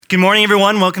Good morning,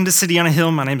 everyone. Welcome to City on a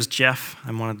Hill. My name is Jeff.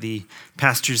 I'm one of the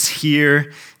pastors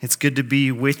here. It's good to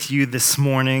be with you this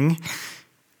morning.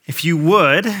 If you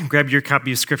would, grab your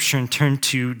copy of Scripture and turn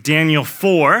to Daniel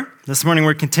 4. This morning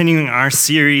we're continuing our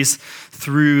series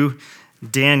through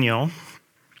Daniel.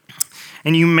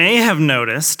 And you may have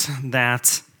noticed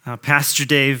that Pastor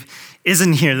Dave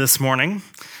isn't here this morning.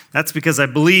 That's because I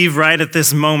believe right at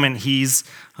this moment he's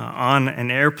on an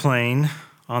airplane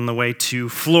on the way to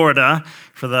Florida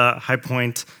for the High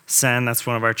Point Send. That's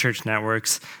one of our church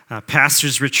networks,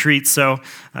 pastor's retreat. So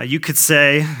you could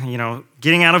say,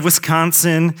 getting out of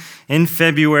Wisconsin in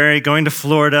February, going to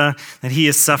Florida, that he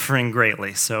is suffering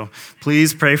greatly. So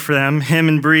please pray for them, him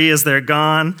and Bree as they're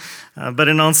gone. But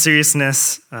in all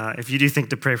seriousness, if you do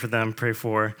think to pray for them, pray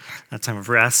for a time of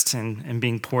rest and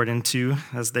being poured into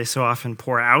as they so often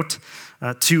pour out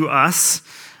to us.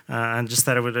 And just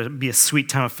that it would be a sweet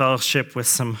time of fellowship with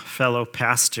some fellow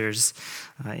pastors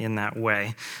in that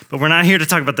way. But we're not here to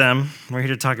talk about them. We're here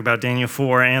to talk about Daniel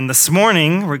 4. And this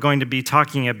morning, we're going to be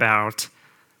talking about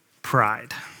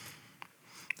pride.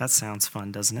 That sounds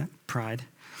fun, doesn't it? Pride.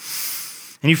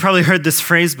 And you've probably heard this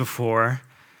phrase before.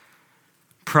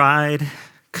 Pride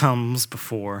comes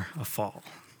before a fall.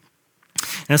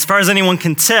 And as far as anyone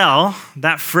can tell,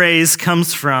 that phrase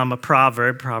comes from a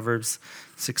proverb, Proverbs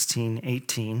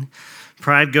 16:18.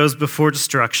 Pride goes before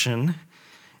destruction,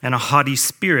 and a haughty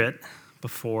spirit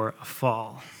before a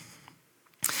fall.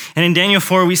 And in Daniel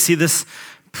 4, we see this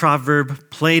proverb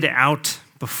played out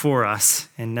before us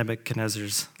in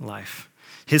Nebuchadnezzar's life.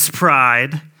 His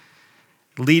pride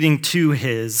leading to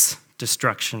his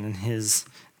destruction and his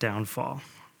downfall.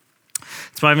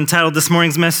 That's why I've entitled this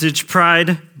morning's message,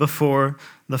 Pride Before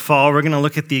the Fall. We're going to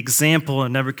look at the example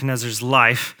of Nebuchadnezzar's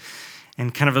life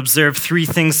and kind of observe three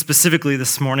things specifically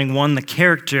this morning. One, the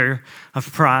character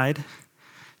of pride.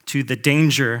 Two, the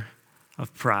danger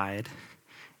of pride.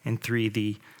 And three,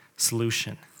 the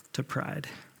solution to pride.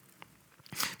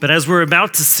 But as we're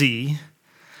about to see,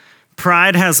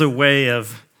 pride has a way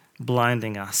of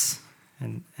blinding us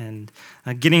and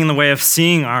getting in the way of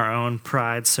seeing our own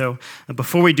pride. So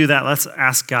before we do that, let's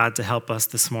ask God to help us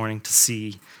this morning to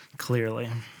see clearly.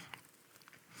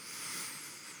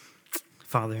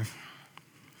 Father,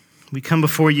 we come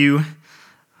before you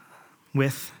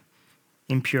with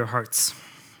impure hearts.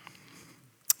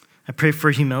 I pray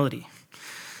for humility,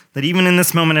 that even in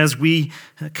this moment as we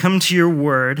come to your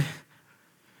word,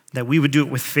 that we would do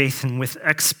it with faith and with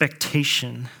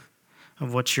expectation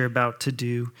of what you're about to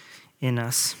do in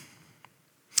us.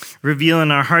 Reveal in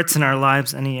our hearts and our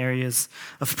lives any areas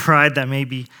of pride that may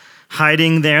be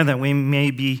hiding there, that we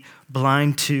may be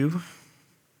blind to.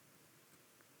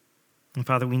 And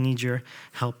Father, we need your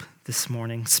help this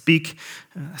morning. Speak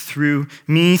through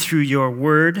me, through your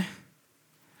word.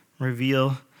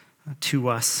 Reveal to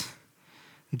us.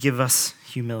 Give us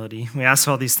humility. We ask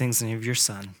all these things in the name of your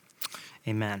Son.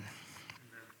 Amen.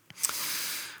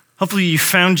 Hopefully you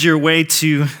found your way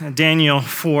to Daniel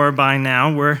 4 by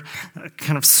now. We're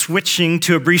kind of switching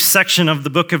to a brief section of the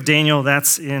book of Daniel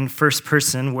that's in first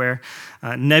person where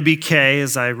Nebuchadnezzar,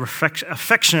 as I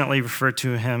affectionately refer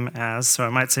to him as, so I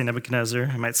might say Nebuchadnezzar,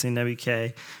 I might say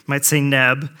Nebuchadnezzar, I might say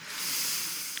Neb,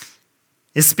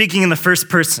 is speaking in the first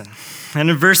person. And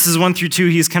in verses 1 through 2,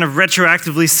 he's kind of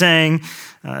retroactively saying,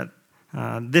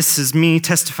 this is me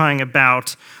testifying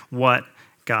about what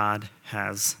God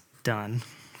has done.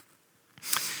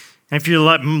 And if you're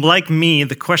like me,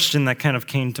 the question that kind of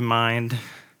came to mind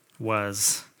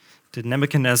was, did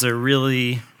Nebuchadnezzar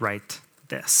really write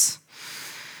this?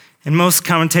 And most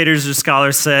commentators or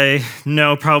scholars say,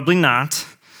 no, probably not.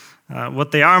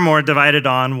 What they are more divided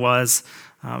on was,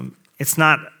 it's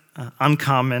not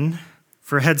uncommon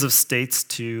for heads of states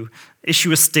to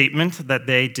issue a statement that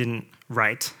they didn't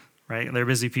write, right? They're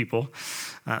busy people.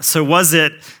 So was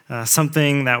it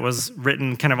something that was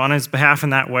written kind of on his behalf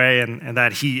in that way and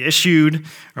that he issued,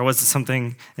 or was it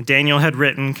something that Daniel had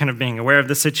written, kind of being aware of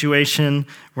the situation?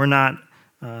 We're not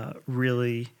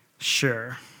really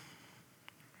sure.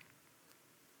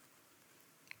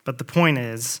 But the point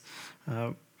is,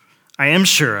 I am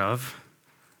sure of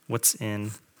what's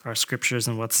in our scriptures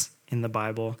and what's in the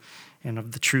Bible and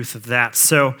of the truth of that.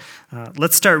 So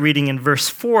let's start reading in verse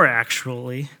 4,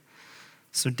 actually.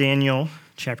 So Daniel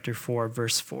chapter 4,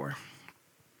 verse 4.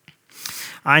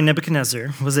 I,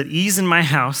 Nebuchadnezzar, was at ease in my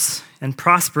house and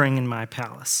prospering in my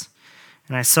palace.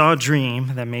 And I saw a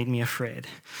dream that made me afraid.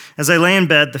 As I lay in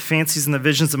bed, the fancies and the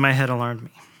visions of my head alarmed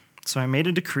me. So I made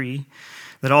a decree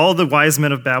that all the wise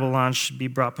men of Babylon should be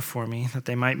brought before me, that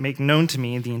they might make known to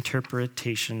me the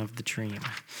interpretation of the dream.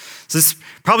 So this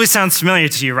probably sounds familiar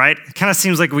to you, right? It kind of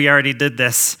seems like we already did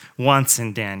this once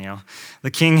in Daniel.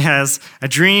 The king has a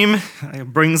dream,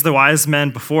 brings the wise men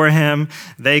before him.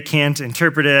 They can't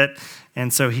interpret it,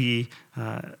 and so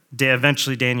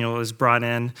eventually Daniel is brought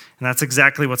in, and that's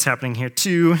exactly what's happening here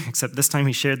too, except this time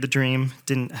he shared the dream,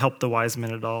 didn't help the wise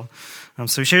men at all.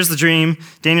 So he shares the dream,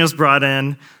 Daniel's brought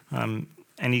in,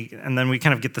 and then we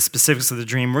kind of get the specifics of the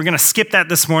dream. We're going to skip that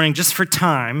this morning just for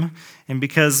time, and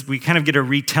because we kind of get a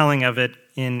retelling of it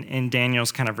in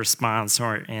Daniel's kind of response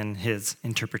or in his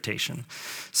interpretation.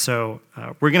 So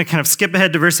we're going to kind of skip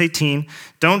ahead to verse 18.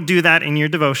 Don't do that in your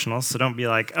devotionals, so don't be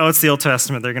like, oh, it's the Old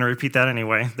Testament, they're going to repeat that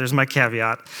anyway. There's my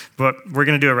caveat, but we're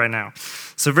going to do it right now.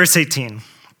 So verse 18.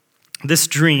 This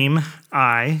dream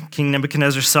I, King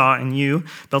Nebuchadnezzar, saw in you,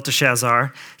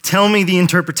 Belteshazzar. Tell me the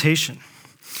interpretation,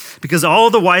 because all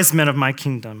the wise men of my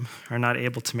kingdom are not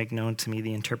able to make known to me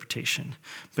the interpretation,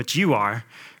 but you are,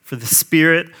 for the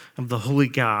spirit of the holy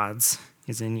gods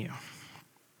is in you.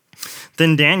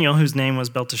 Then Daniel, whose name was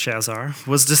Belteshazzar,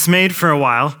 was dismayed for a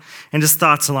while, and his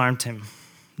thoughts alarmed him.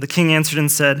 The king answered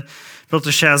and said,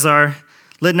 Belteshazzar,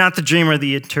 let not the dream or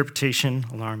the interpretation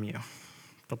alarm you.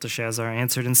 Belteshazzar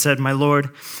answered and said, my lord,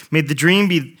 may the dream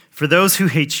be for those who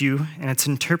hate you, and its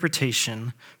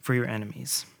interpretation for your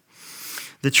enemies.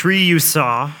 The tree you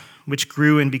saw, which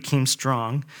grew and became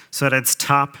strong, so that its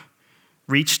top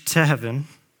reached to heaven,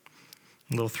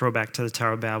 a little throwback to the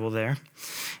Tower of Babel there,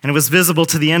 and it was visible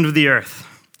to the end of the earth,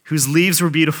 whose leaves were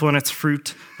beautiful and its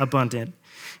fruit abundant,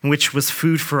 and which was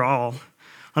food for all,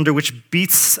 under which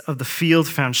beasts of the field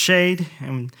found shade,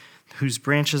 and whose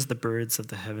branches the birds of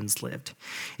the heavens lived.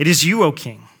 It is you, O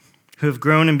king, who have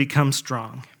grown and become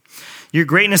strong. Your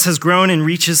greatness has grown and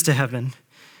reaches to heaven,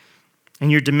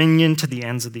 and your dominion to the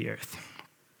ends of the earth.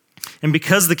 And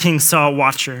because the king saw a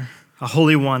watcher, a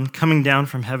holy one, coming down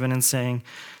from heaven and saying,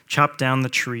 chop down the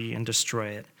tree and destroy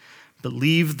it, but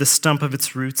leave the stump of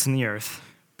its roots in the earth,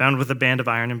 bound with a band of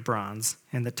iron and bronze,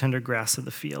 and the tender grass of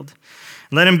the field.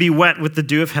 And let him be wet with the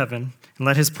dew of heaven, and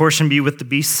let his portion be with the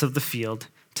beasts of the field,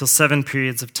 till 7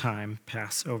 periods of time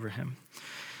pass over him.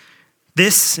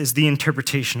 This is the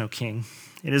interpretation, O king.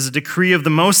 It is a decree of the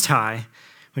Most High,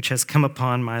 which has come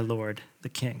upon my lord, the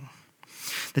king,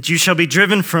 that you shall be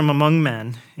driven from among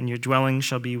men, and your dwelling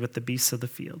shall be with the beasts of the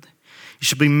field. You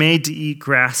shall be made to eat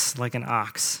grass like an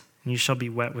ox, and you shall be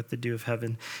wet with the dew of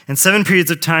heaven. And 7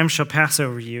 periods of time shall pass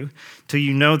over you, till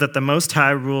you know that the Most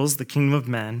High rules the kingdom of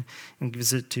men, and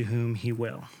gives it to whom he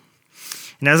will.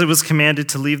 And as it was commanded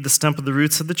to leave the stump of the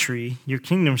roots of the tree, your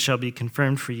kingdom shall be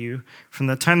confirmed for you from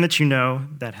the time that you know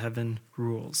that heaven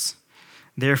rules.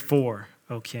 Therefore,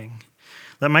 O king,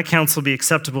 let my counsel be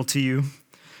acceptable to you.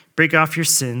 Break off your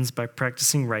sins by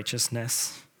practicing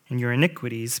righteousness, and your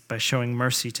iniquities by showing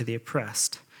mercy to the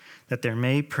oppressed, that there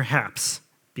may perhaps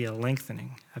be a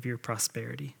lengthening of your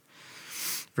prosperity.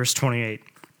 Verse 28.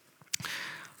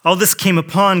 All this came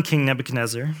upon King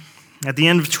Nebuchadnezzar. At the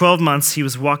end of 12 months, he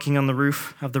was walking on the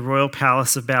roof of the royal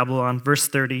palace of Babylon. Verse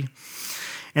 30.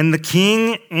 And the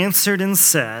king answered and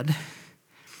said,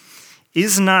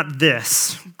 is not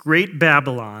this great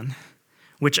Babylon,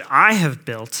 which I have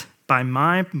built by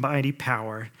my mighty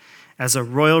power as a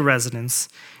royal residence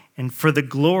and for the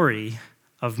glory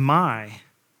of my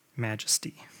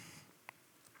majesty?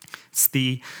 It's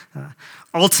the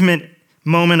ultimate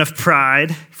moment of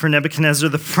pride for Nebuchadnezzar,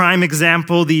 the prime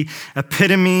example, the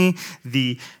epitome,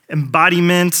 the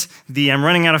embodiment, I'm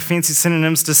running out of fancy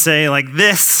synonyms to say, like,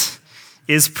 this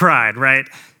is pride, right?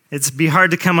 It'd be hard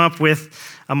to come up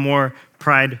with a more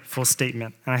prideful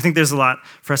statement. And I think there's a lot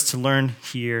for us to learn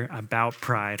here about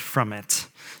pride from it.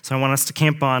 So I want us to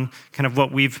camp on kind of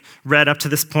what we've read up to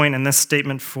this point in this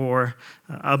statement for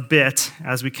a bit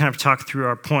as we kind of talk through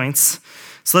our points.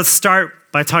 So let's start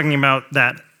by talking about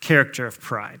that character of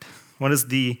pride. What is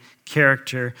the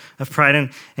character of pride?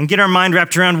 And get our mind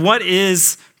wrapped around what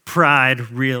is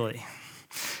pride really?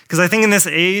 Because I think in this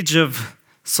age of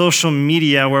social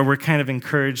media where we're kind of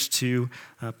encouraged to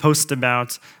post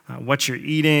about what you're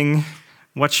eating,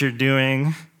 what you're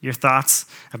doing, your thoughts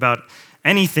about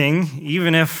anything,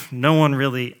 even if no one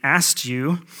really asked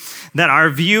you, that our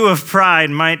view of pride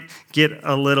might get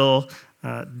a little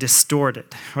distorted,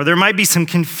 or there might be some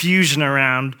confusion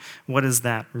around what is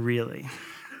that really.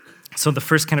 So the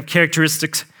first kind of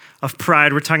characteristics of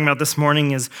pride we're talking about this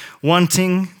morning is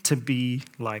wanting to be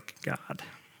like God.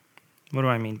 What do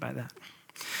I mean by that?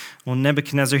 Well,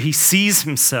 Nebuchadnezzar, he sees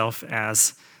himself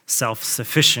as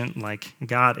self-sufficient like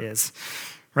God is.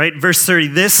 Right? Verse 30,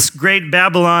 this great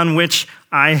Babylon which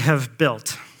I have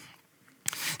built.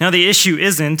 Now, the issue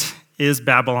isn't, is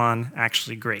Babylon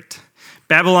actually great?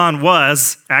 Babylon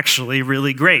was actually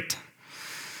really great.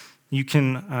 You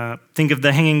can think of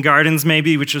the Hanging Gardens,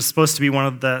 maybe, which was supposed to be one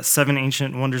of the 7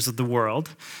 ancient wonders of the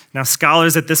world. Now,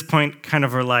 scholars at this point kind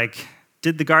of are like,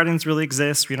 did the gardens really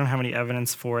exist? We don't have any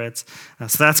evidence for it.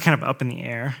 So that's kind of up in the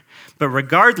air. But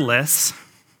regardless,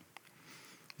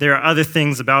 there are other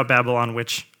things about Babylon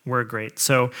which were great.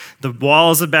 So the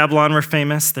walls of Babylon were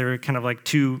famous. There were kind of like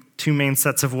two main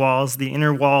sets of walls. The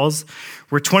inner walls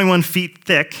were 21 feet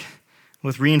thick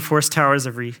with reinforced towers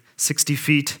every 60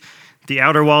 feet. The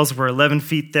outer walls were 11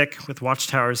 feet thick with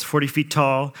watchtowers 40 feet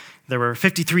tall. There were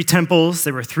 53 temples.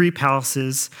 There were 3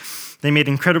 palaces. They made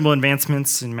incredible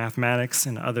advancements in mathematics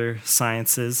and other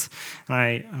sciences. And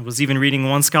I was even reading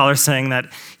one scholar saying that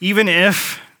even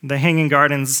if the Hanging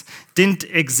Gardens didn't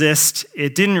exist,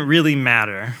 it didn't really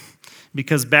matter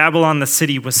because Babylon, the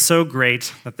city, was so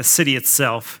great that the city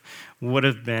itself would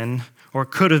have been or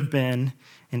could have been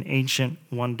an ancient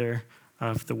wonder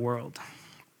of the world.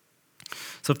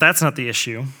 So if that's not the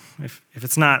issue, if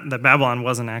it's not that Babylon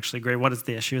wasn't actually great, what is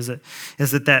the issue? Is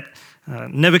it that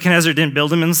Nebuchadnezzar didn't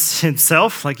build him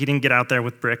himself? Like he didn't get out there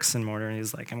with bricks and mortar and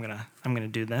he's like, I'm gonna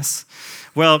do this.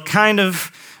 Well, kind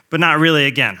of, but not really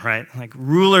again, right? Like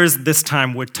rulers this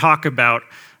time would talk about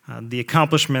the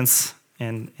accomplishments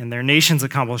and their nation's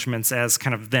accomplishments as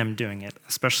kind of them doing it,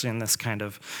 especially in this kind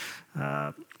of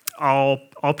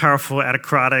all-powerful,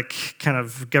 autocratic kind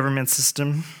of government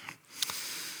system.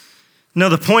 No,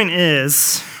 the point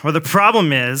is, or the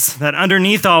problem is, that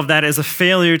underneath all of that is a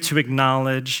failure to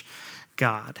acknowledge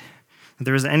God. That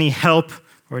there was any help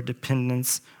or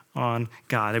dependence on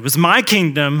God. It was my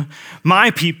kingdom, my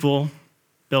people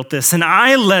built this, and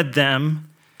I led them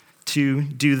to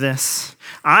do this.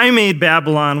 I made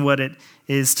Babylon what it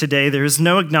is today. There is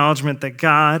no acknowledgement that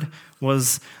God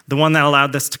was the one that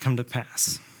allowed this to come to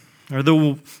pass, or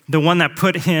the one that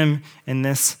put him in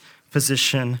this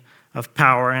position of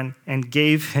power and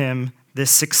gave him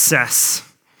this success.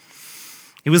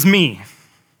 It was me,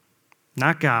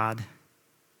 not God,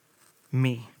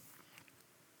 me.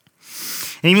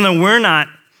 And even though we're not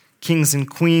kings and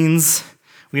queens,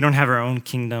 we don't have our own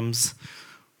kingdoms,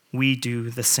 we do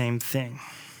the same thing.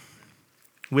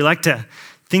 We like to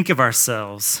think of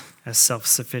ourselves as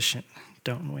self-sufficient,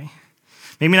 don't we?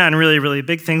 Maybe not in really, really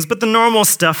big things, but the normal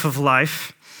stuff of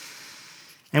life.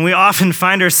 And we often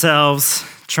find ourselves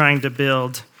trying to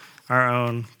build our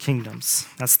own kingdoms.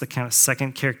 That's the kind of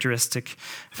second characteristic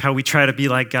of how we try to be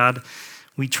like God.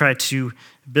 We try to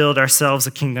build ourselves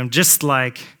a kingdom, just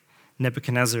like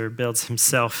Nebuchadnezzar builds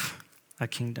himself a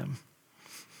kingdom.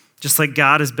 Just like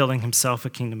God is building himself a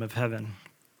kingdom of heaven.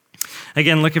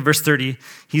 Again, look at verse 30.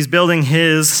 He's building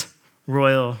his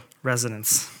royal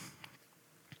residence.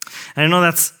 And I know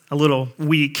that's a little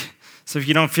weak, so if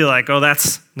you don't feel like, oh,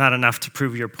 that's not enough to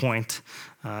prove your point,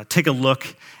 take a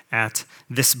look at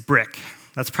this brick.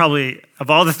 That's probably, of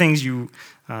all the things you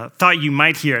thought you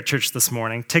might hear at church this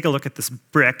morning, take a look at this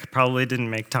brick. Probably didn't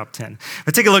make top 10.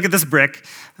 But take a look at this brick.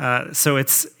 So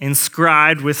it's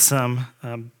inscribed with some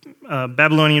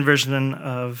Babylonian version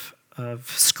of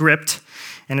script.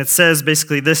 And it says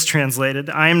basically this translated,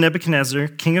 I am Nebuchadnezzar,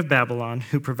 king of Babylon,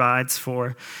 who provides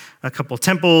for a couple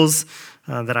temples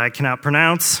that I cannot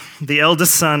pronounce, the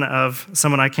eldest son of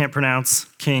someone I can't pronounce,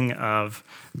 king of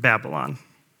Babylon.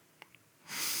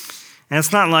 And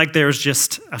it's not like there's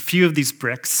just a few of these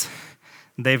bricks.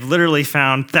 They've literally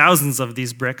found thousands of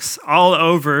these bricks all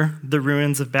over the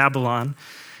ruins of Babylon,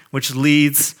 which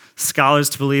leads scholars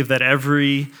to believe that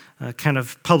every kind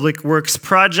of public works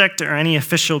project or any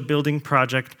official building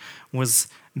project was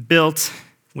built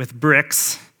with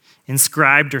bricks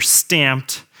inscribed or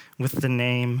stamped with the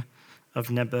name of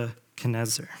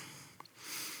Nebuchadnezzar.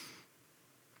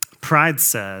 Pride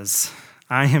says,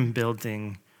 I am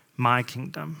building my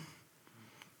kingdom,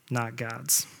 not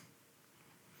God's.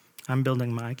 I'm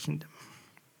building my kingdom.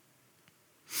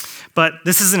 But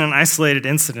this isn't an isolated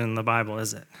incident in the Bible,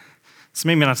 is it? So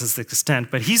maybe not to this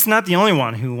extent, but he's not the only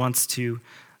one who wants to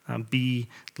be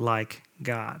like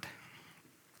God.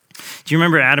 Do you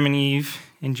remember Adam and Eve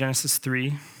in Genesis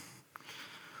 3?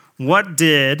 What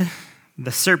did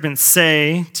the serpent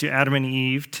say to Adam and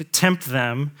Eve to tempt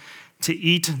them to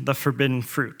eat the forbidden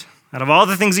fruit? Out of all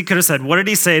the things he could have said, what did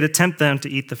he say to tempt them to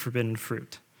eat the forbidden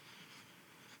fruit?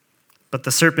 But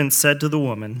the serpent said to the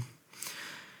woman,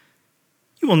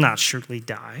 you will not surely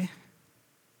die,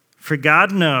 for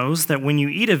God knows that when you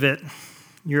eat of it,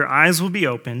 your eyes will be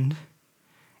opened,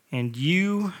 and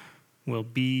you will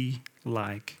be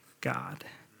like God,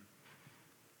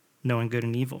 knowing good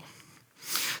and evil.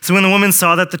 So when the woman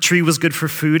saw that the tree was good for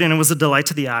food, and it was a delight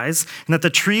to the eyes, and that the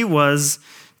tree was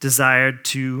desired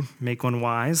to make one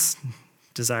wise,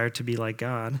 desired to be like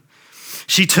God.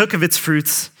 She took of its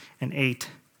fruits and ate,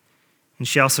 and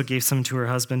she also gave some to her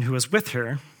husband who was with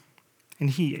her, and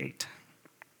he ate.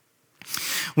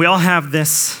 We all have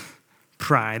this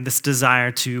pride, this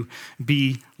desire to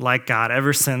be like God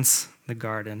ever since the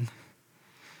garden.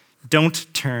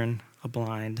 Don't turn a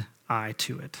blind eye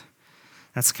to it.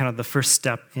 That's kind of the first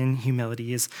step in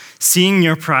humility, is seeing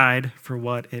your pride for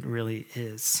what it really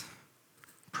is.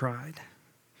 Pride.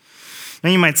 Now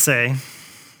you might say,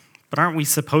 but aren't we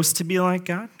supposed to be like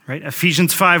God, right?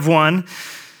 Ephesians 5:1,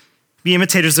 be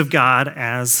imitators of God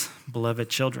as beloved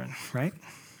children, right?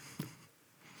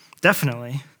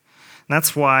 Definitely. And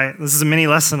that's why this is a mini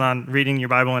lesson on reading your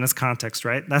Bible in its context,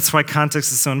 right? That's why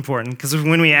context is so important, because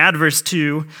when we add verse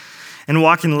 2, and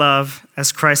walk in love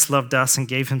as Christ loved us and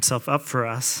gave himself up for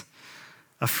us,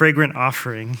 a fragrant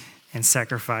offering and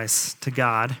sacrifice to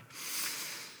God,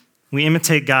 we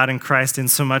imitate God in Christ in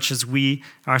so much as we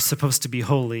are supposed to be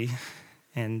holy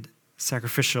and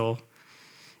sacrificial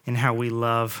in how we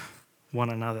love one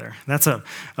another. That's a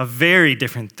very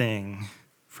different thing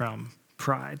from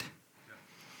pride.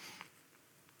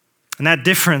 And that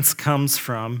difference comes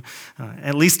from,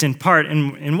 at least in part,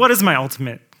 in what is my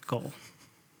ultimate goal?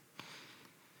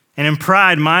 And in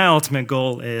pride, my ultimate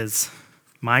goal is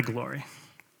my glory.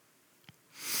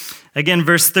 Again,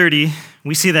 verse 30,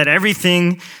 we see that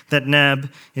everything that Neb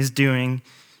is doing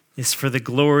is for the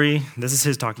glory, this is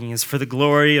his talking, is for the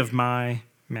glory of my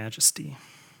majesty.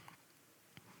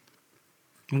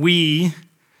 We,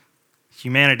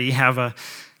 humanity, have a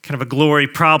kind of a glory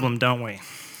problem, don't we?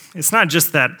 It's not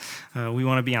just that we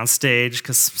want to be on stage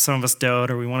because some of us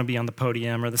dote, or we want to be on the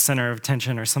podium or the center of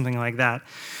attention or something like that.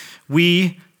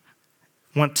 We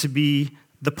want to be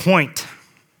the point.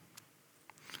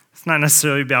 It's not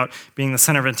necessarily about being the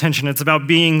center of attention. It's about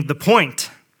being the point.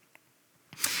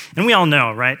 And we all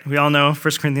know, right? We all know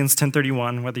 1 Corinthians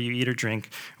 10:31, whether you eat or drink,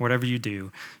 or whatever you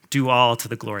do all to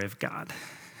the glory of God.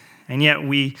 And yet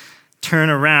we turn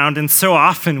around, and so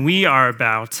often we are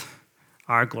about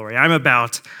our glory. I'm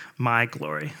about my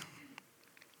glory.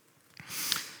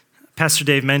 Pastor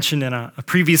Dave mentioned in a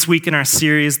previous week in our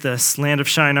series, this land of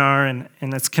Shinar and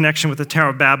its connection with the Tower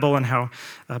of Babel, and how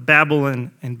Babel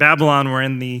and Babylon were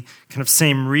in the kind of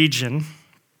same region.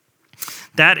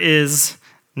 That is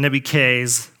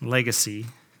Nebuchadnezzar's legacy.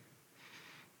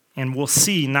 And we'll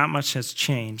see not much has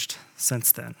changed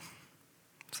since then.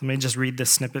 So let me just read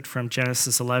this snippet from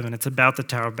Genesis 11. It's about the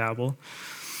Tower of Babel.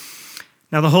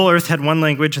 Now the whole earth had one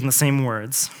language and the same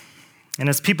words. And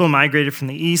as people migrated from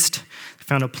the east, they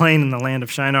found a plain in the land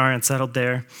of Shinar and settled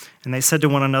there. And they said to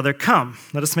one another, "Come,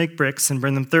 let us make bricks and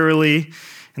burn them thoroughly."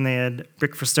 And they had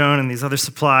brick for stone and these other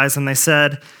supplies. And they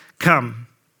said, "Come,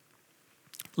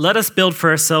 let us build for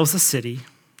ourselves a city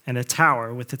and a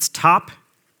tower with its top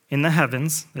in the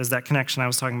heavens." There's that connection I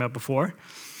was talking about before.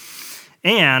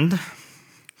 "And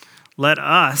let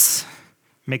us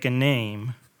make a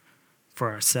name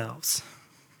for ourselves,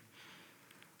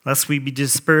 lest we be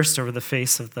dispersed over the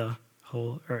face of the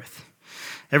whole earth."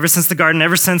 Ever since the garden,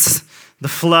 ever since the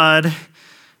flood,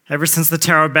 ever since the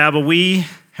Tower of Babel, we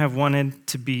have wanted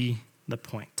to be the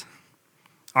point.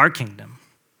 Our kingdom,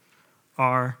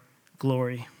 our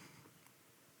glory.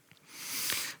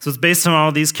 So it's based on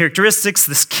all these characteristics,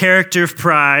 this character of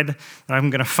pride, that I'm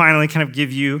going to finally kind of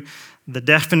give you the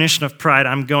definition of pride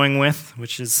I'm going with,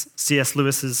 which is C.S.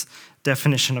 Lewis's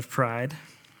definition of pride.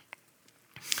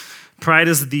 Pride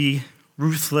is the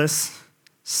ruthless,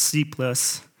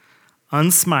 sleepless,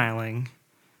 unsmiling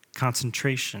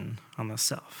concentration on the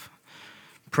self.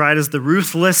 Pride is the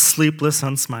ruthless, sleepless,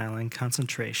 unsmiling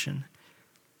concentration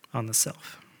on the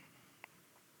self.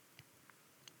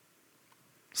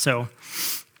 So,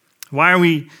 why are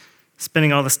we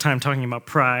spending all this time talking about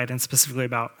pride, and specifically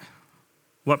about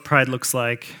what pride looks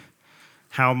like?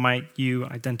 How might you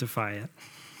identify it?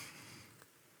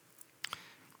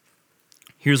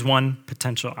 Here's one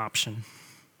potential option.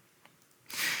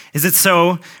 Is it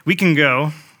so we can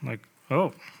go like,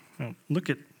 oh, look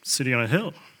at City on a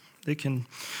Hill. They can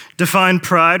define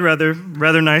pride rather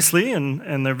nicely,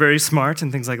 and they're very smart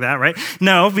and things like that, right?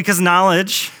 No, because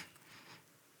knowledge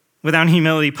without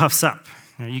humility puffs up.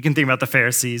 You can think about the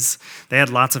Pharisees. They had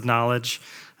lots of knowledge.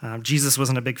 Jesus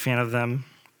wasn't a big fan of them.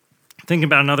 Think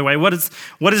about another way.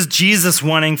 What is Jesus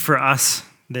wanting for us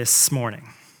this morning?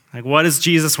 Like, what is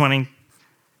Jesus wanting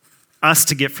us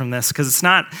to get from this? Because it's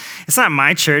not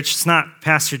my church. It's not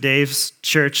Pastor Dave's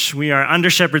church. We are under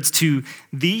shepherds to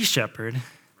the shepherd,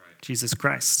 Jesus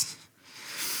Christ.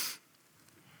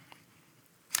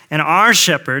 And our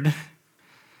shepherd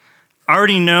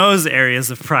already knows areas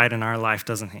of pride in our life,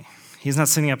 doesn't he? He's not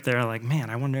sitting up there like, man,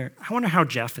 I wonder how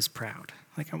Jeff is proud.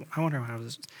 Like, I wonder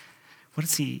what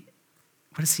does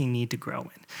he need to grow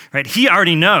in, right? He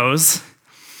already knows,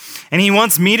 and he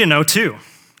wants me to know too.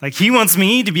 Like, he wants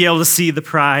me to be able to see the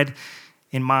pride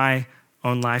in my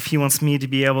own life. He wants me to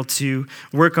be able to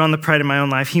work on the pride in my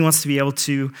own life. He wants to be able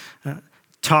to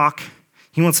talk.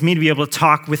 He wants me to be able to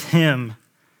talk with him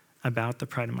about the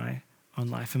pride in my own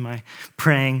life. Am I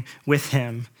praying with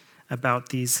him about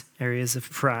these areas of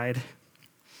pride?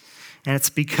 And it's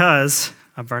because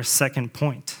of our second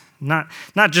point. Not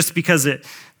just because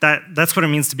that's what it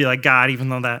means to be like God, even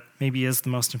though that maybe is the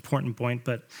most important point,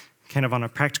 but kind of on a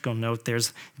practical note,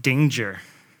 there's danger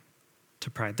to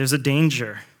pride. There's a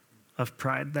danger of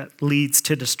pride that leads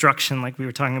to destruction, like we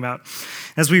were talking about.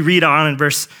 As we read on in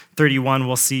verse 31,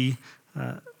 we'll see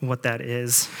what that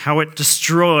is, how it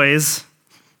destroys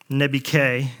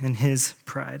Nebuchadnezzar and his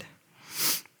pride.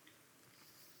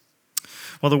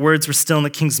 While the words were still in the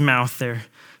king's mouth, there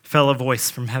fell a voice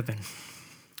from heaven.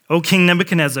 O King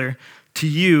Nebuchadnezzar, to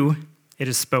you it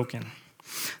is spoken.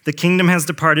 The kingdom has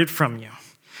departed from you,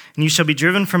 and you shall be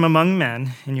driven from among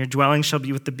men, and your dwelling shall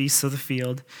be with the beasts of the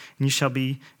field, and you shall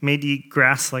be made to eat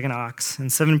grass like an ox,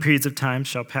 and 7 periods of time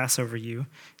shall pass over you,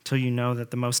 till you know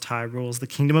that the Most High rules the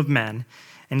kingdom of men,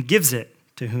 and gives it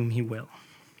to whom he will.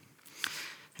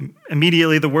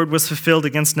 Immediately the word was fulfilled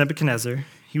against Nebuchadnezzar.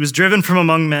 He was driven from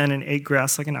among men and ate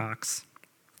grass like an ox.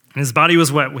 And his body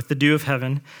was wet with the dew of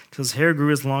heaven, till his hair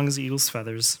grew as long as eagle's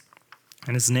feathers,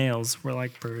 and his nails were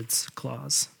like birds'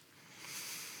 claws.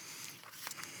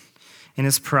 In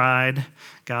his pride,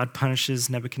 God punishes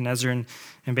Nebuchadnezzar and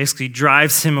basically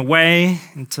drives him away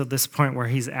until this point where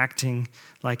he's acting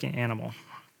like an animal.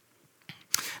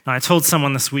 Now, I told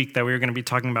someone this week that we were going to be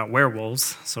talking about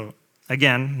werewolves, so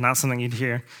again, not something you'd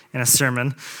hear in a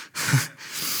sermon.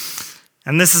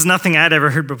 And this is nothing I'd ever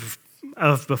heard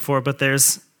of before, but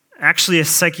there's actually a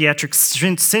psychiatric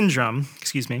syndrome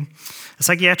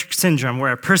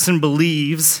where a person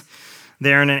believes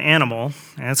they're an animal,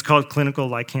 and it's called clinical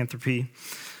lycanthropy.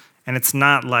 And it's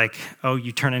not like, oh,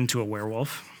 you turn into a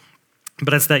werewolf,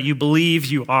 but it's that you believe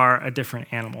you are a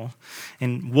different animal.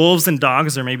 And wolves and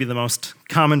dogs are maybe the most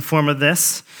common form of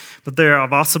this, but there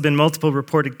have also been multiple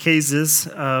reported cases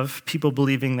of people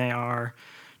believing they are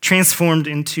transformed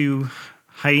into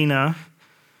hyena,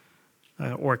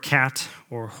 or cat,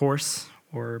 or horse,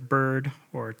 or bird,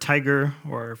 or tiger,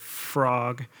 or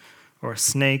frog, or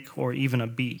snake, or even a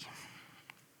bee.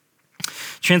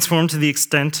 Transformed to the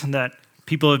extent that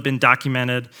people have been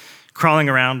documented crawling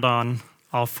around on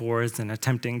all fours and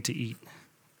attempting to eat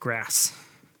grass.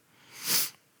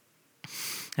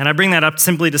 And I bring that up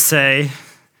simply to say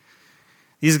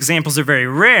these examples are very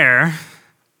rare,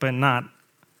 but not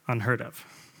unheard of.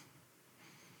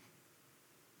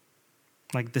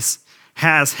 Like, this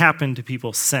has happened to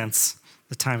people since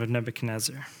the time of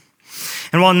Nebuchadnezzar.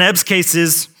 And while Neb's case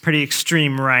is pretty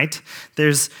extreme, right,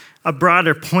 there's a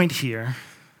broader point here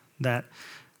that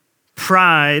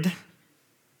pride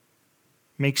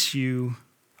makes you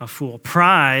a fool.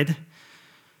 Pride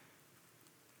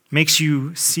makes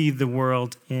you see the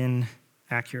world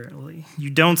inaccurately. You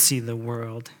don't see the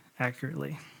world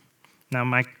accurately. Now,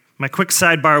 my quick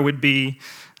sidebar would be,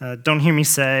 don't hear me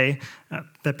say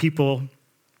that people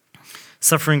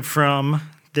suffering from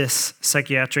this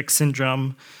psychiatric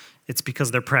syndrome, it's because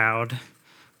they're proud.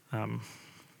 I'm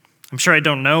sure I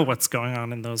don't know what's going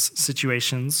on in those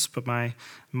situations, but my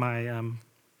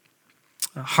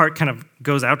heart kind of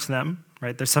goes out to them,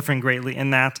 right? They're suffering greatly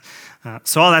in that.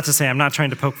 So all that to say, I'm not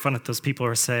trying to poke fun at those people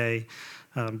or say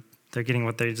they're getting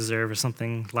what they deserve or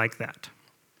something like that.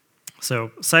 So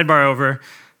sidebar over.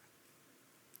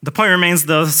 The point remains,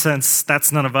 though, since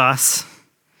that's none of us,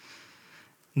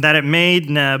 that it made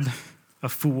Neb a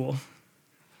fool,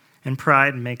 and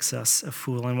pride makes us a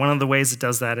fool. And one of the ways it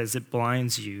does that is it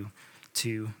blinds you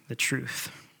to the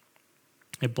truth.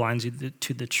 It blinds you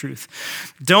to the truth.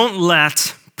 Don't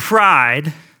let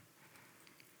pride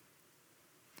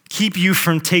keep you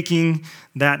from taking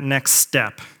that next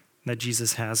step that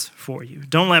Jesus has for you.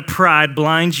 Don't let pride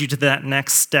blind you to that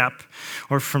next step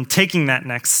or from taking that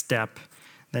next step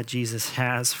that Jesus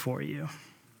has for you.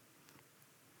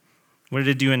 What did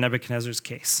it do in Nebuchadnezzar's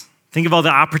case? Think of all the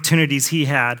opportunities he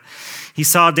had. He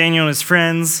saw Daniel and his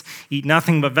friends eat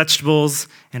nothing but vegetables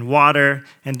and water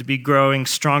and to be growing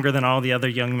stronger than all the other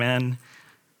young men.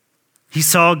 He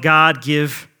saw God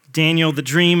give Daniel the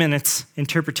dream and its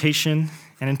interpretation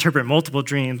and interpret multiple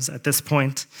dreams at this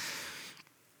point.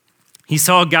 He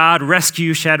saw God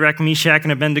rescue Shadrach, Meshach,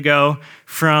 and Abednego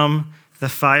from the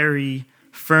fiery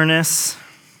furnace.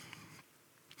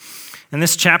 And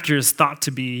this chapter is thought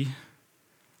to be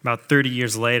about 30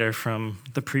 years later from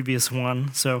the previous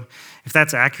one. So if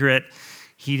that's accurate,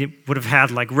 he would have had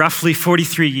like roughly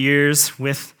 43 years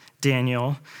with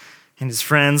Daniel and his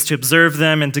friends to observe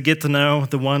them and to get to know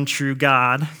the one true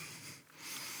God.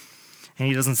 And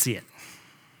he doesn't see it.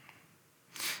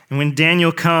 And when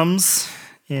Daniel comes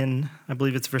in, I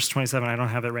believe it's verse 27, I don't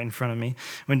have it right in front of me.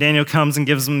 When Daniel comes and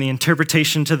gives him the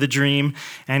interpretation to the dream,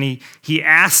 and he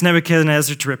asks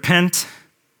Nebuchadnezzar to repent,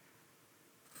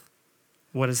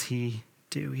 what does he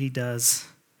do? He does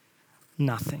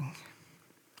nothing.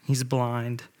 He's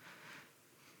blind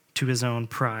to his own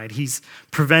pride. He's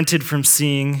prevented from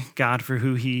seeing God for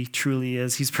who he truly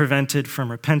is. He's prevented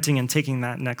from repenting and taking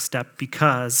that next step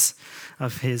because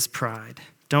of his pride.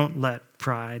 Don't let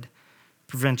pride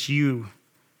prevent you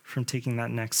from taking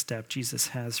that next step Jesus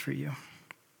has for you.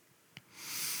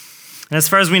 And as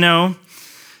far as we know,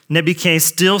 Nebuchadnezzar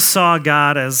still saw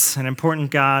God as an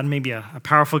important God, maybe a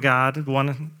powerful God,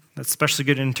 one that's especially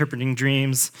good at interpreting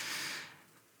dreams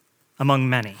among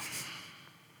many.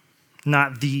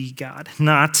 Not the God,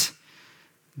 not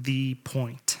the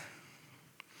point.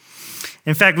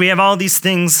 In fact, we have all these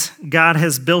things God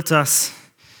has built us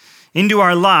into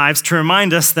our lives to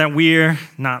remind us that we're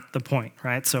not the point,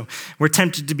 right? So we're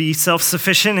tempted to be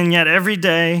self-sufficient, and yet every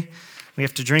day we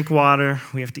have to drink water,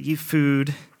 we have to eat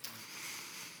food.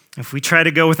 If we try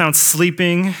to go without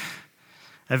sleeping,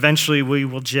 eventually we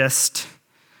will just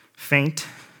faint.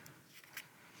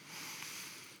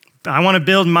 I want to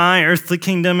build my earthly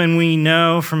kingdom, and we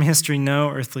know from history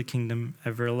no earthly kingdom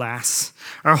ever lasts.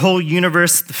 Our whole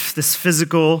universe, this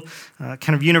physical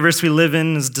kind of universe we live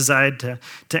in, is designed to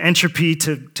entropy,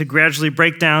 to gradually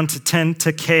break down, to tend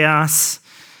to chaos.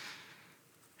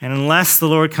 And unless the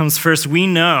Lord comes first, we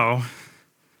know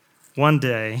one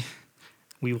day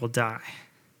we will die.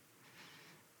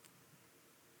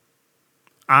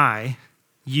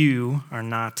 You are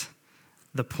not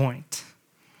the point.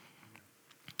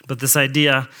 But this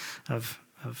idea of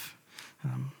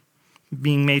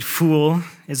being made fool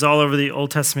is all over the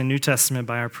Old Testament, New Testament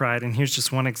by our pride. And here's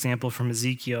just one example from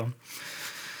Ezekiel.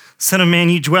 Son of man,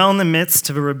 you dwell in the midst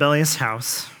of a rebellious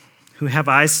house, who have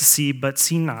eyes to see but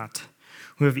see not,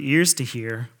 who have ears to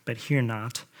hear but hear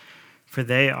not, for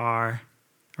they are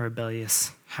a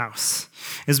rebellious house.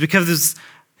 It was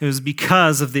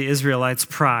because of the Israelites'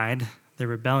 pride, their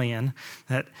rebellion,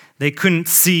 that they couldn't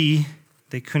see,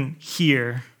 they couldn't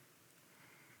hear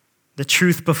the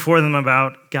truth before them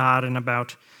about God and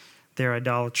about their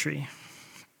idolatry.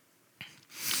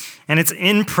 And it's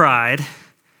in pride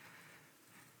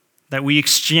that we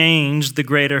exchange the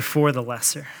greater for the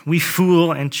lesser. We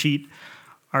fool and cheat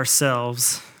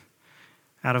ourselves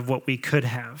out of what we could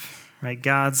have, right?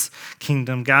 God's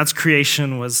kingdom, God's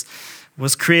creation was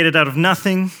created out of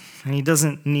nothing, and he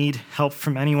doesn't need help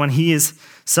from anyone. He is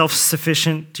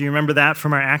self-sufficient. Do you remember that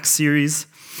from our Acts series?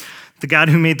 The God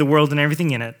who made the world and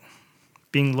everything in it,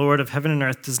 being Lord of heaven and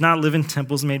earth, does not live in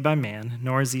temples made by man,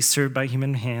 nor is he served by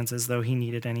human hands as though he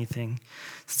needed anything,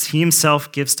 since he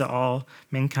himself gives to all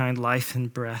mankind life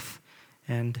and breath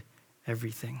and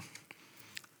everything.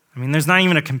 I mean, there's not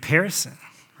even a comparison,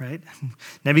 right?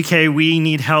 Nebuchadnezzar, we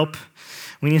need help.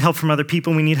 We need help from other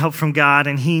people. We need help from God,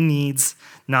 and he needs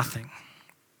nothing.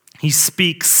 He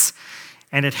speaks,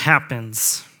 and it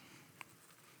happens.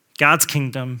 God's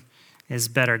kingdom is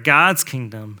better. God's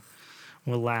kingdom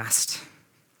will last.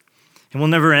 It will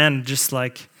never end, just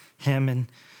like him, and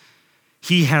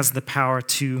he has the power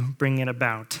to bring it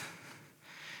about.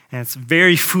 And it's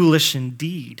very foolish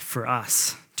indeed for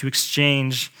us to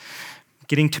exchange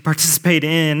getting to participate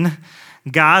in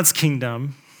God's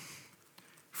kingdom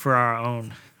for our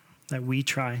own that we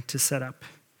try to set up.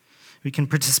 We can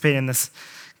participate in this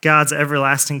God's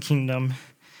everlasting kingdom,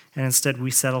 and instead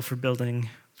we settle for building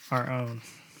our own.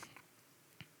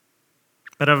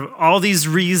 But of all these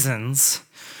reasons,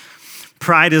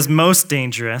 pride is most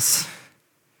dangerous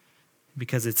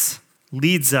because it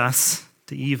leads us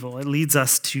to evil. It leads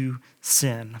us to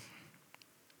sin.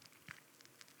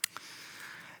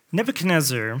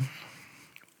 Nebuchadnezzar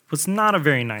was not a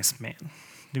very nice man.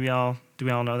 Do we all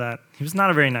know that? He was not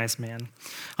a very nice man.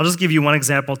 I'll just give you one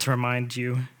example to remind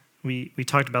you. We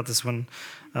talked about this one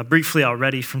briefly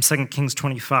already from 2 Kings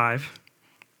 25.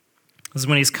 This is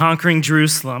when he's conquering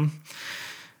Jerusalem.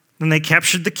 Then they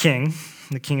captured the king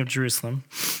of Jerusalem,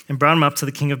 and brought him up to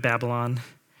the king of Babylon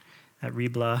at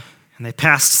Riblah, and they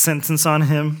passed sentence on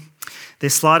him. They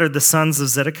slaughtered the sons of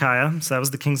Zedekiah, so that was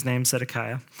the king's name,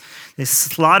 Zedekiah. They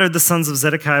slaughtered the sons of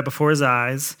Zedekiah before his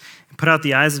eyes, and put out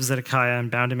the eyes of Zedekiah, and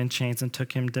bound him in chains, and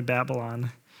took him to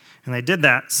Babylon. And they did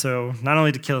that so not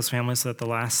only to kill his family, so that the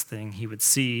last thing he would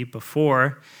see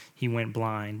before he went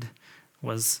blind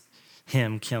was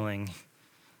him killing,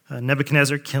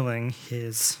 Nebuchadnezzar killing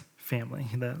his family,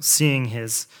 seeing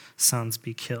his sons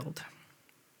be killed.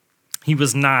 He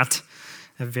was not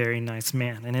a very nice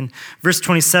man. And in verse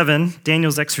 27,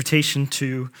 Daniel's exhortation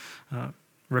to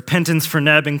repentance for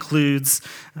Neb includes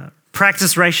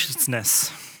practice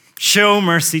righteousness, show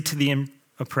mercy to the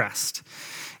oppressed.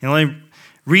 And the only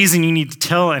reason you need to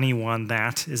tell anyone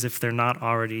that is if they're not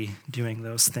already doing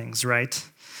those things, right?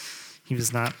 He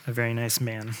was not a very nice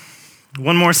man.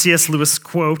 One more C.S. Lewis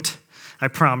quote, I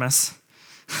promise.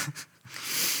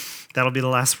 That'll be the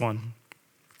last one.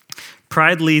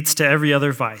 Pride leads to every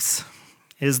other vice.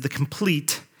 It is the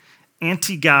complete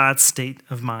anti-God state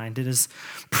of mind. It is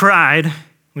pride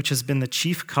which has been the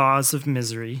chief cause of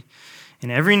misery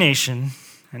in every nation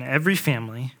and every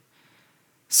family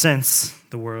since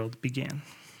the world began.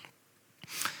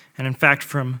 And in fact,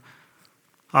 from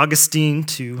Augustine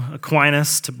to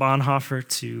Aquinas to Bonhoeffer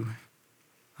to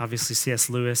obviously C.S.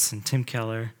 Lewis and Tim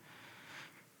Keller,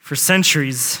 for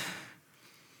centuries,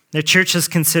 the church has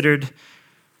considered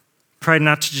pride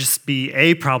not to just be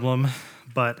a problem,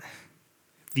 but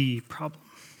the problem.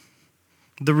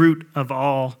 The root of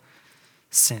all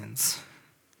sins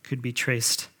could be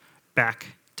traced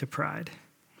back to pride.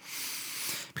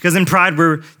 Because in pride,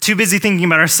 we're too busy thinking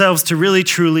about ourselves to really,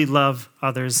 truly love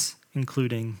others,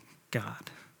 including God.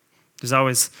 There's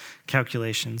always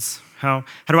calculations. How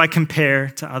do I compare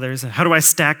to others? How do I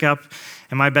stack up?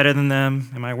 Am I better than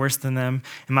them? Am I worse than them?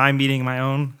 Am I meeting my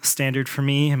own standard for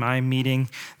me? Am I meeting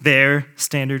their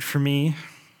standard for me?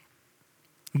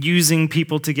 Using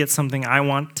people to get something I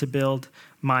want to build,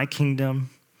 my kingdom,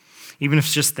 even if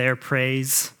it's just their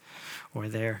praise or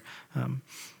their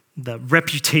the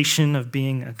reputation of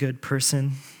being a good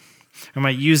person. Am I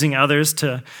using others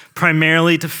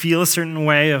primarily to feel a certain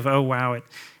way of, oh wow,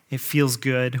 it feels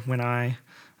good when I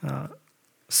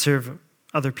serve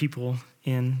other people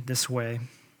in this way?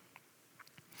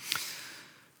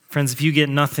 Friends, if you get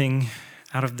nothing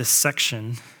out of this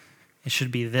section, it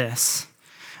should be this,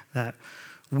 that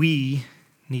we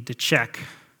need to check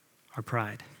our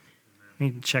pride. We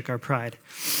need to check our pride.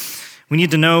 We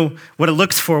need to know what it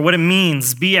looks for, what it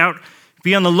means. Be on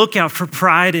the lookout for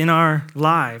pride in our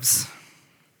lives.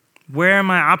 Where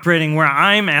am I operating? Where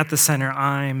I'm at the center,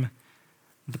 I'm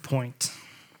the point.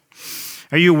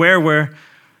 Are you aware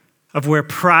of where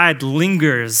pride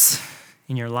lingers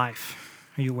in your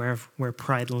life? Are you aware of where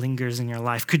pride lingers in your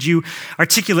life? Could you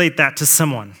articulate that to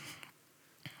someone?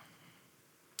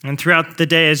 And throughout the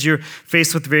day, as you're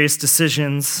faced with various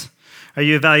decisions, are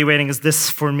you evaluating, is this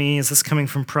for me? Is this coming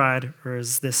from pride? Or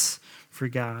is this for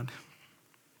God?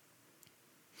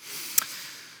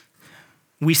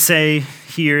 We say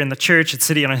here in the church at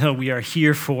City on a Hill, we are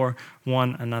here for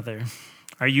one another.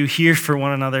 Are you here for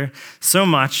one another so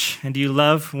much, and do you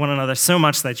love one another so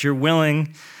much that you're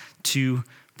willing to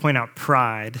point out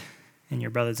pride in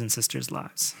your brothers and sisters'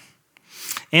 lives?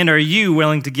 And are you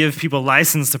willing to give people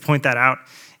license to point that out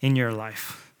in your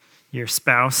life? Your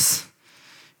spouse,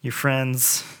 your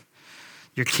friends,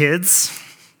 your kids,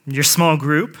 your small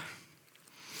group?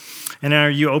 And are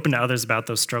you open to others about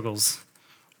those struggles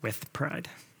with pride?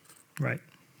 Right.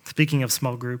 Speaking of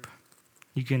small group,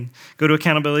 you can go to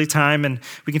accountability time and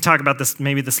we can talk about this,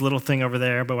 maybe this little thing over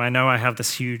there, but I know I have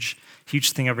this huge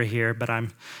thing over here, but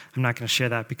I'm not going to share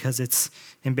that because it's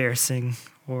embarrassing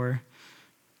or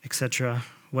etc.,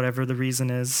 whatever the reason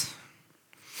is.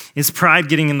 Is pride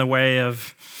getting in the way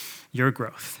of your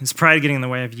growth? Is pride getting in the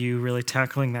way of you really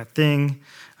tackling that thing,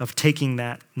 of taking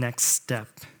that next step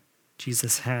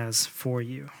Jesus has for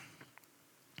you?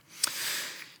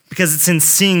 Because it's in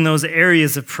seeing those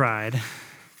areas of pride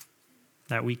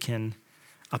that we can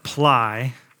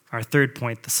apply our third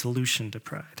point, the solution to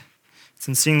pride. It's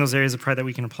in seeing those areas of pride that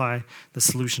we can apply the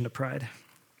solution to pride.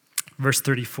 Verse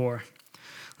 34.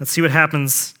 Let's see what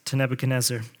happens to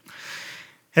Nebuchadnezzar.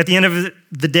 At the end of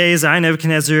the days, I,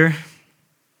 Nebuchadnezzar,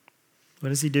 what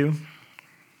does he do?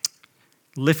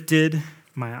 Lifted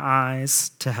my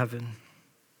eyes to heaven,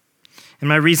 and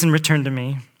my reason returned to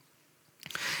me.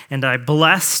 And I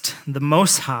blessed the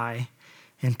Most High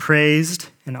and praised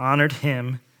and honored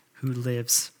him who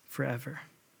lives forever.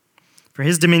 For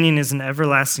his dominion is an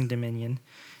everlasting dominion,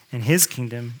 and his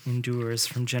kingdom endures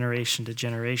from generation to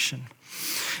generation.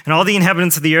 And all the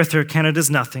inhabitants of the earth are counted as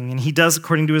nothing, and he does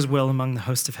according to his will among the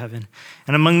host of heaven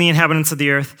and among the inhabitants of the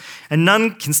earth, and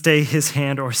none can stay his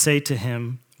hand or say to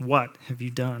him, "What have you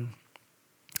done?"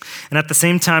 And at the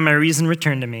same time my reason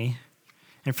returned to me,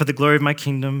 and for the glory of my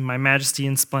kingdom, my majesty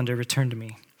and splendor returned to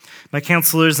me. My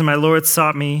counselors and my lords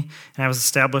sought me, and I was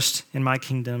established in my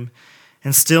kingdom,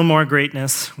 and still more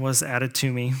greatness was added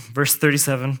to me. Verse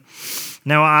 37,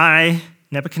 now I,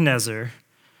 Nebuchadnezzar,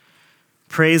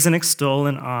 praise and extol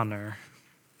and honor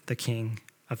the King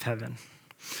of heaven.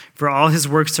 For all his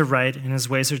works are right and his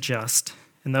ways are just,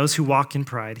 and those who walk in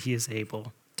pride he is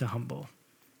able to humble.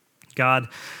 God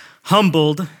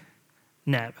humbled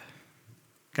Neb.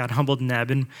 God humbled Neb.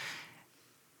 And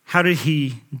how did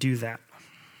he do that?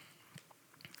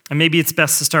 And maybe it's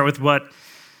best to start with what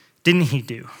didn't he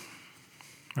do?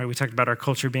 Right, we talked about our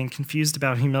culture being confused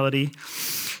about humility.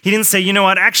 He didn't say, you know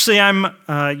what, actually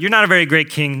you're not a very great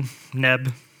king,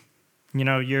 Neb. You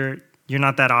know, you're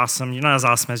not that awesome. You're not as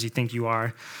awesome as you think you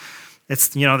are.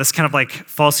 It's, you know, this kind of like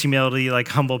false humility, like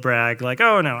humble brag, like,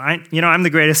 oh no, I'm the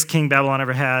greatest king Babylon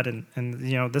ever had, and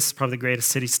you know, this is probably the greatest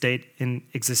city-state in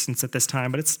existence at this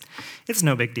time, but it's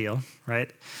no big deal,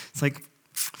 right? It's like,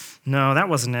 no, that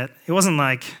wasn't it. It wasn't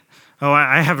like, oh,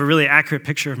 I have a really accurate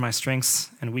picture of my strengths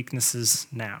and weaknesses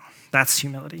now. That's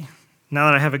humility. Now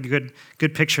that I have a good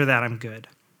picture of that, I'm good.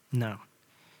 No.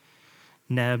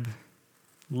 Neb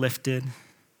lifted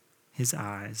his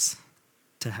eyes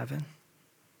to heaven.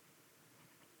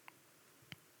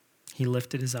 He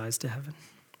lifted his eyes to heaven.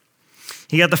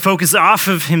 He got the focus off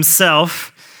of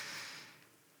himself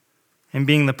and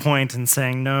being the point and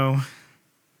saying, no,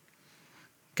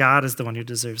 God is the one who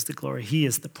deserves the glory. He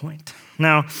is the point.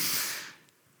 Now,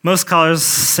 most scholars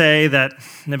say that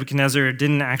Nebuchadnezzar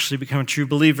didn't actually become a true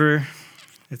believer.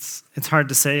 It's hard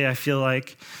to say, I feel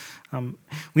like.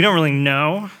 We don't really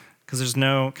know because there's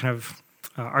no kind of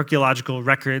archaeological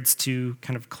records to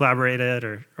kind of corroborate it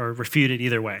or refute it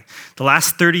either way. The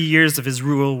last 30 years of his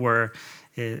rule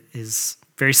is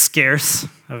very scarce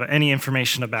of any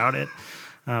information about it,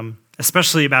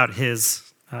 especially about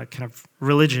his kind of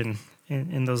religion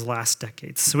in those last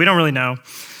decades. So we don't really know,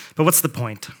 but what's the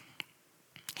point?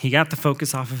 He got the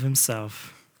focus off of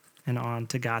himself and on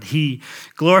to God. He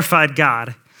glorified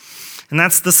God, and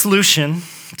that's the solution,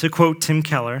 to quote Tim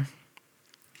Keller.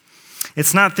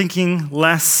 It's not thinking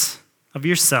less of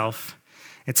yourself,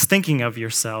 it's thinking of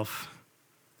yourself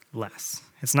less.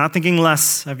 It's not thinking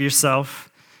less of yourself,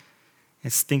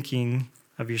 it's thinking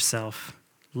of yourself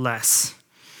less.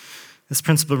 This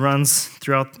principle runs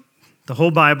throughout the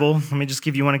whole Bible. Let me just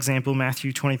give you one example,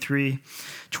 Matthew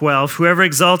 23:12. Whoever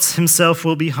exalts himself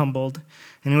will be humbled,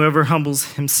 and whoever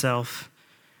humbles himself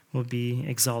will be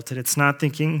exalted. It's not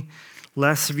thinking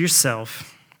less of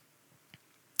yourself,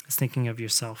 it's thinking of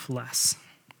yourself less.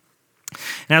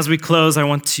 And as we close, I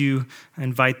want to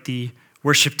invite the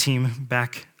worship team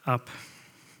back up.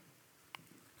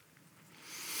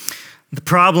 The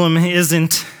problem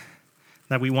isn't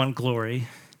that we want glory,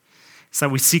 it's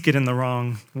that we seek it in the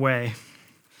wrong way.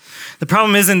 The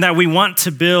problem isn't that we want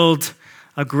to build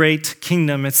a great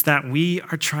kingdom, it's that we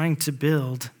are trying to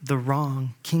build the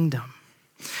wrong kingdom.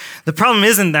 The problem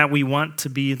isn't that we want to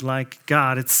be like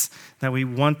God, it's that we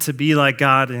want to be like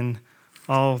God in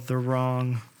all the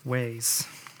wrong ways.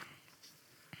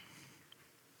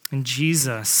 And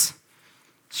Jesus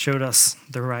showed us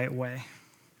the right way.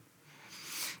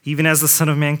 Even as the Son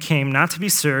of Man came, not to be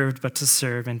served, but to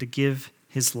serve and to give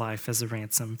his life as a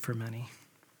ransom for many.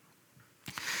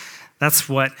 That's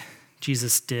what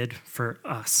Jesus did for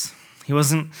us. He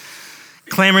wasn't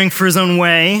clamoring for his own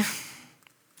way.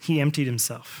 He emptied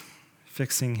himself,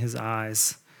 fixing his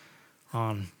eyes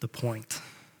on the point.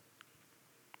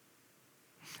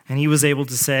 And he was able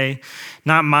to say,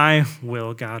 not my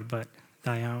will, God, but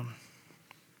thy own.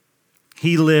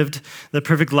 He lived the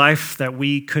perfect life that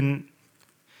we couldn't.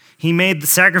 He made the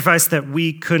sacrifice that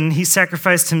we couldn't. He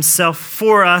sacrificed himself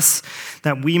for us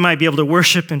that we might be able to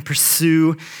worship and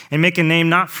pursue and make a name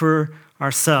not for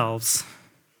ourselves,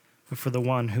 but for the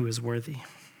one who is worthy.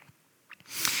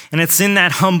 And it's in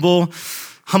that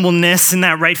humbleness, in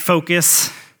that right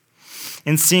focus,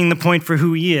 in seeing the point for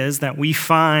who he is, that we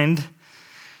find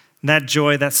that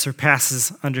joy that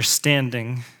surpasses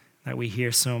understanding that we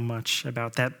hear so much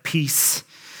about, that peace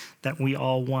that we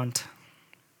all want.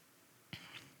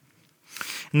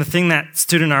 And the thing that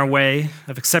stood in our way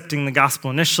of accepting the gospel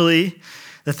initially,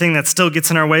 the thing that still gets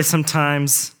in our way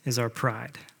sometimes, is our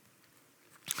pride.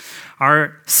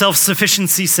 Our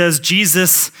self-sufficiency says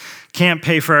Jesus can't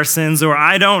pay for our sins, or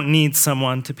I don't need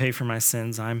someone to pay for my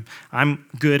sins. I'm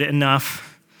good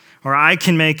enough, or I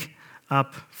can make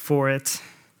up for it.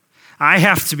 I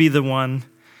have to be the one,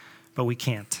 but we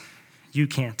can't. You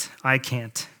can't. I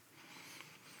can't.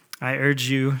 I urge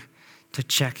you to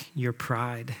check your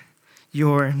pride.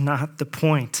 You're not the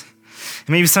point. And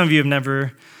maybe some of you have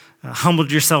never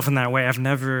humbled yourself in that way. I've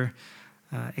never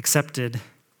accepted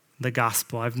the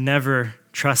gospel. I've never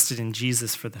trusted in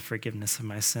Jesus for the forgiveness of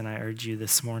my sin. I urge you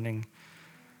this morning,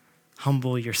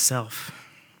 humble yourself.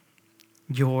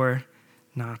 You're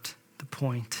not the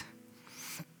point.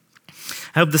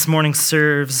 I hope this morning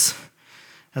serves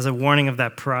as a warning of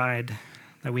that pride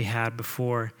that we had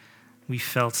before we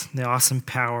felt the awesome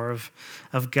power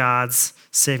of God's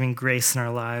saving grace in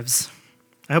our lives.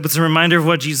 I hope it's a reminder of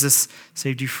what Jesus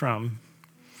saved you from.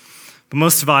 But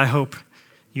most of all, I hope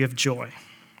you have joy.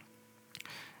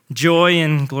 Joy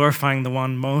in glorifying the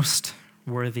one most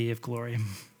worthy of glory.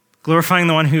 Glorifying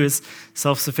the one who is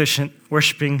self-sufficient,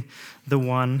 worshiping the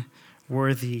one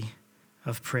worthy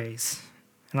of praise.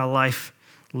 And a life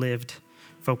lived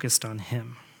focused on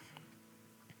him.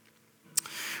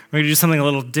 We're going to do something a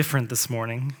little different this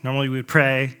morning. Normally we would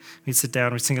pray, we'd sit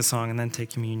down, we'd sing a song, and then take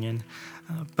communion.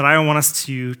 But I want us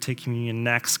to take communion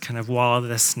next, kind of while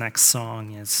this next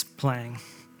song is playing.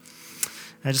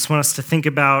 I just want us to think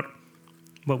about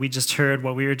what we just heard,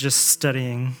 what we were just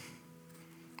studying.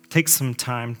 Take some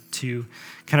time to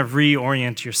kind of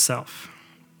reorient yourself.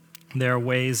 There are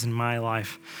ways in my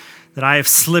life that I have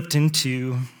slipped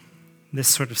into this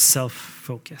sort of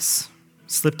self-focus,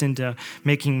 slipped into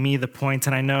making me the point,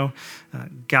 and I know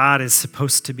God is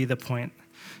supposed to be the point.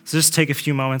 So just take a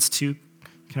few moments to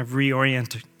kind of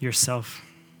reorient yourself.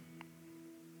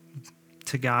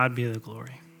 To God be the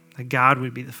glory. That God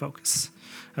would be the focus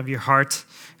of your heart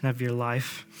and of your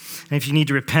life. And if you need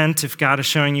to repent, if God is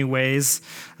showing you ways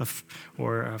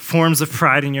or forms of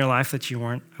pride in your life that you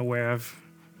weren't aware of,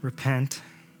 repent.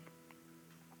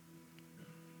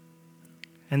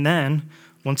 And then,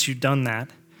 once you've done that,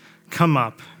 come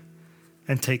up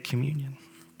and take communion.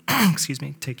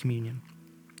 Take communion.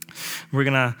 We're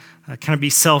going to kind of be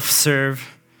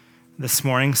self-serve this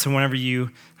morning. So whenever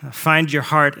you find your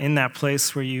heart in that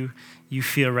place where you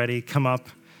feel ready, come up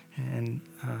and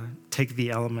take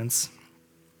the elements.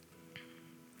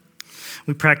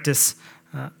 We practice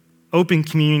open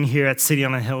communion here at City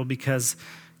on a Hill because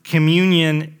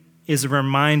communion is a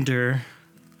reminder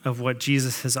of what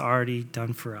Jesus has already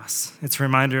done for us. It's a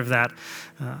reminder of that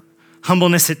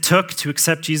humbleness it took to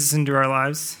accept Jesus into our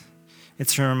lives.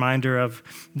 It's a reminder of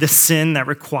the sin that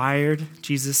required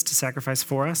Jesus to sacrifice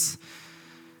for us.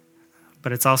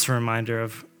 But it's also a reminder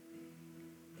of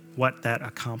what that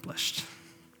accomplished.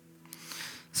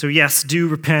 So yes, do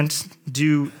repent,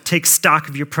 do take stock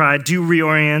of your pride, do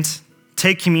reorient,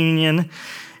 take communion,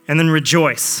 and then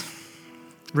rejoice.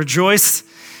 Rejoice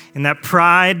in that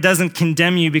pride doesn't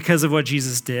condemn you because of what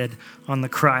Jesus did on the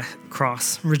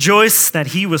cross. Rejoice that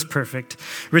he was perfect.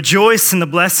 Rejoice in the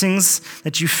blessings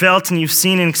that you felt and you've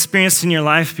seen and experienced in your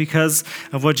life because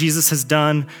of what Jesus has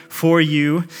done for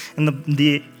you and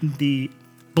the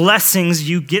blessings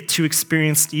you get to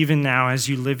experience even now as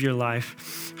you live your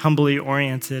life humbly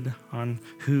oriented on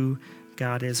who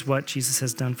God is, what Jesus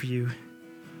has done for you.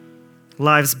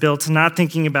 Lives built not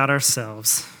thinking about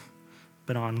ourselves,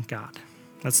 but on God.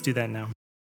 Let's do that now.